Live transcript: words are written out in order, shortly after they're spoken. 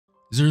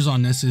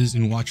Zerzon Nessus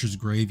in Watcher's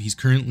Grave. He's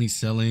currently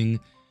selling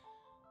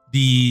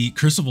the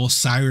Curse of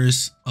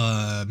Osiris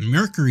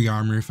Mercury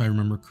armor, if I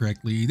remember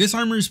correctly. This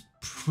armor is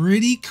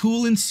pretty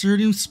cool in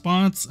certain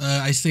spots.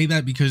 I say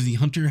that because the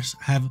hunters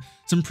have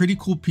some pretty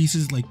cool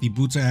pieces, like the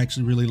boots I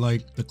actually really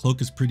like. The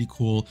cloak is pretty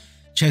cool.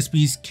 Chest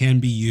piece can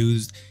be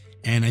used,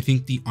 and I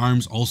think the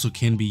arms also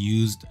can be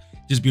used.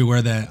 Just be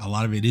aware that a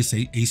lot of it is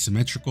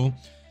asymmetrical,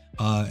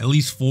 at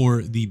least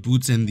for the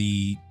boots and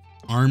the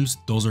arms.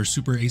 Those are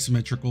super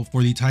asymmetrical.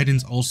 For the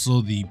Titans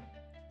also, the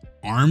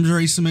arms are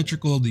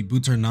asymmetrical, the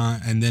boots are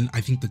not. And then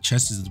I think the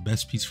chest is the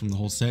best piece from the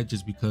whole set,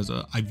 just because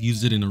I've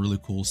used it in a really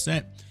cool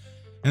set.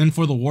 And then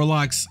for the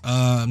Warlocks,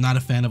 I'm not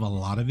a fan of a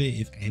lot of it,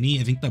 if any.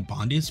 I think the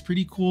bond is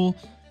pretty cool.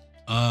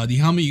 The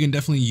helmet you can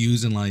definitely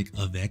use in like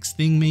a Vex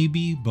thing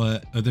maybe,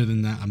 but other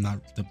than that, I'm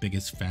not the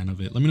biggest fan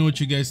of it. Let me know what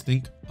you guys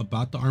think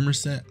about the armor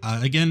set.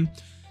 Again,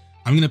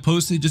 I'm gonna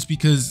post it just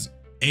because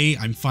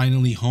I'm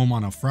finally home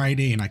on a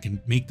Friday and I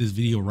can make this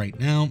video right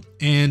now,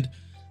 and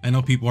I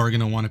know people are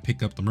gonna want to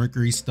pick up the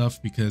Mercury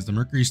stuff because the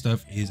Mercury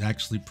stuff is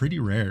actually pretty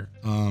rare.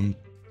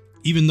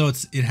 Even though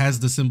it has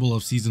the symbol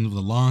of Season of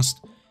the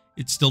Lost,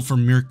 it's still for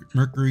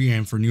Mercury,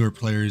 and for newer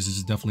players, this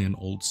is definitely an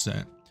old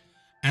set.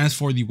 As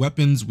for the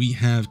weapons, we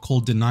have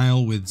Cold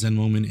Denial with Zen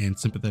Moment and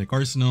Sympathetic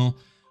Arsenal.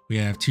 We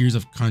have Tears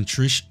of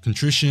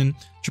Contrition,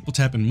 Triple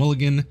Tap and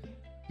Mulligan.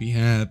 We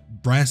have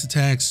Brass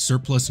Attacks,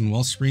 Surplus and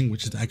Wellspring,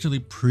 which is actually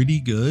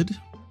pretty good.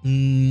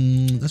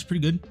 That's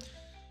pretty good.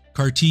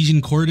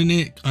 Cartesian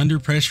Coordinate, Under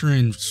Pressure,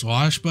 and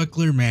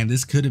Swashbuckler. Man,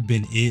 this could have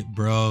been it,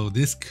 bro.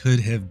 This could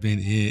have been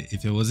it.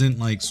 If it wasn't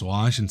like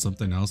Swash and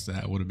something else,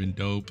 that would have been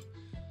dope.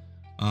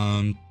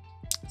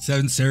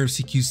 7 Seraph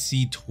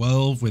CQC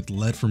 12 with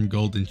Lead from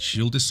Gold and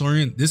Shield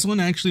Disorient. This one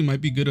actually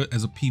might be good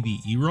as a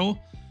PvE role.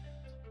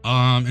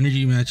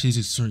 Energy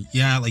matches,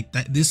 yeah, like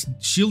that. This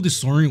Shield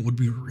Disorient would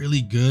be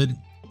really good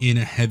in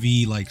a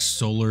heavy like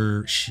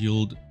solar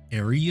shield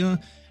area.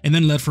 And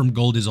then Lead from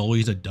Gold is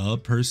always a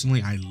dub.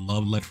 Personally, I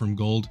love Lead from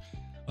Gold.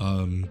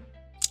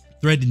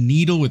 Thread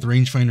Needle with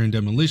Rangefinder and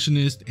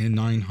Demolitionist, and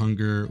 9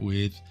 Hunger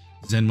with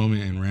Zen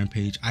Moment and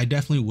Rampage. I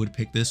definitely would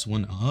pick this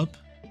one up,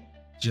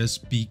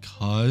 just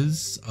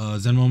because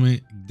Zen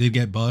Moment did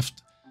get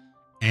buffed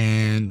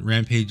and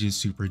Rampage is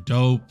super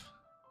dope.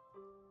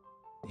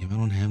 Damn, I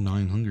don't have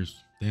 9 Hungers.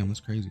 Damn, that's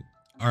crazy.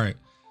 All right,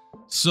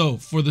 so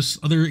for this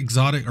other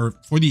exotic, or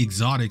for the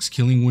exotics,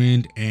 Killing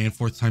Wind and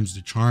 4th Time's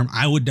the Charm,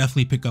 I would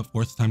definitely pick up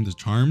 4th Time's the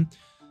Charm,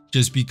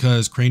 just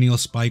because Cranial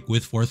Spike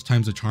with 4th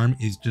Time's the Charm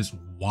is just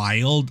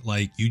wild.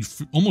 Like, you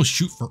almost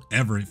shoot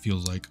forever, it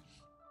feels like.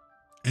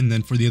 And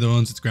then for the other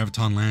ones, it's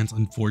Graviton Lance.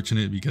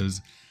 Unfortunate,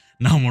 because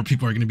now more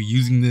people are going to be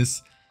using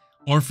this.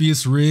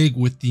 Orpheus Rig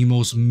with the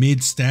most mid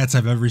stats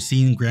I've ever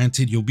seen.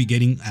 Granted, you'll be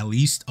getting at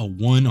least a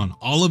 1 on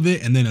all of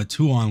it, and then a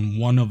 2 on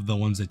one of the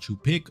ones that you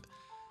pick.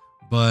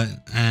 But,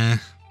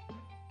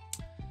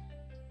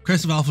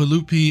 Crest of Alpha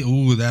Lupi,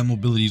 ooh, that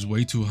mobility is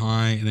way too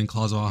high. And then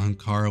Claws of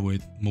Ahamkara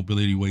with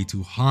mobility way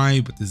too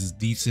high, but this is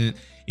decent.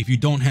 If you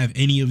don't have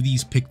any of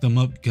these, pick them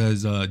up,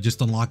 because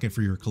just unlock it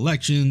for your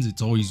collections.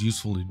 It's always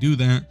useful to do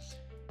that.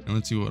 And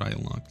let's see what I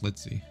unlocked.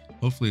 Let's see.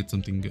 Hopefully it's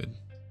something good.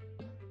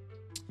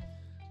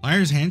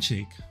 Liar's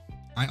Handshake.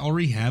 I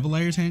already have a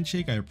Liar's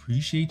Handshake. I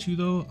appreciate you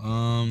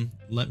though.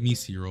 Let me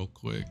see real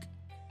quick.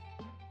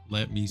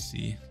 Let me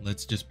see.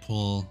 Let's just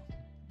pull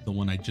the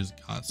one I just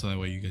got, so that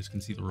way you guys can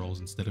see the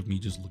rolls instead of me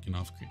just looking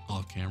off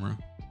camera.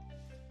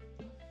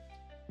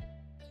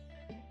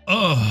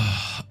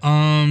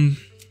 I'm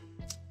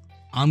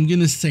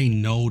gonna say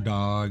no,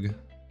 dog.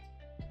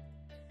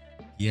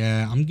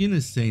 Yeah, I'm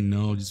gonna say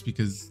no, just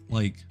because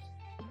like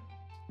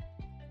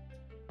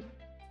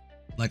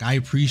I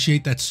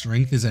appreciate that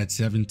strength is at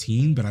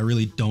 17, but I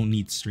really don't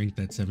need strength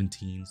at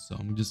 17, so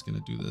I'm just gonna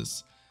do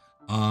this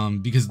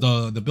because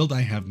the build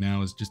I have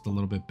now is just a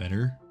little bit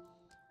better.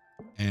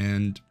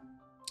 And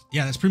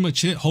yeah, that's pretty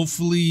much it.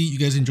 Hopefully you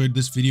guys enjoyed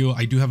this video.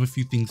 I do have a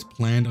few things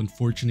planned.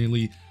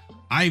 Unfortunately,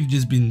 I've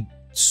just been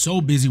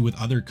so busy with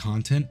other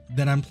content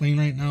that I'm playing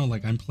right now.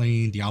 Like, I'm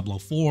playing Diablo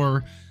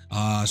 4,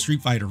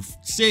 Street Fighter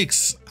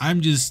 6.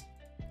 I'm just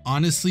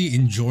honestly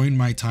enjoying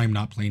my time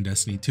not playing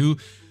Destiny 2.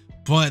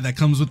 But that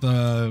comes with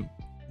a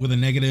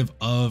negative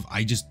of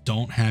I just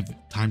don't have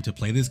time to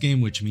play this game,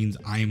 which means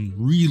I'm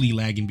really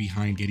lagging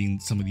behind getting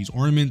some of these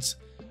ornaments,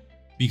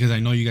 because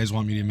I know you guys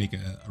want me to make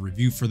a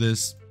review for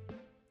this,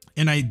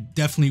 and I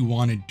definitely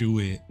want to do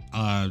it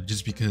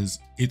just because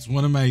it's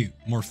one of my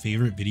more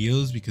favorite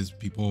videos, because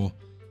people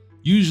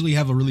usually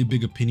have a really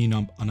big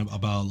opinion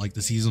about like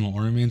the seasonal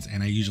ornaments,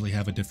 and I usually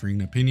have a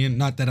differing opinion.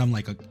 Not that I'm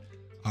like a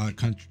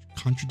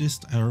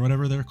contradist or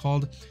whatever they're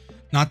called.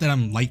 Not that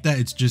I'm like that,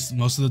 it's just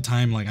most of the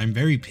time, like, I'm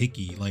very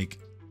picky. Like,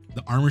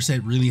 the armor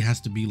set really has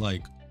to be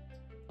like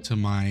to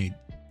my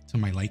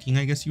liking,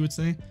 I guess you would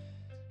say.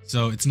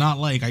 So it's not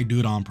like I do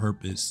it on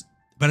purpose,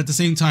 but at the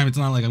same time, it's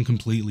not like I'm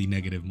completely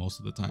negative most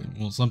of the time.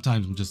 Well,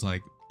 sometimes I'm just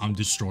like, I'm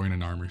destroying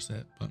an armor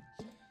set. But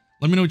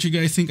let me know what you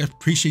guys think. I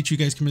appreciate you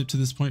guys coming up to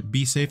this point.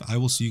 Be safe. I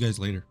will see you guys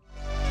later.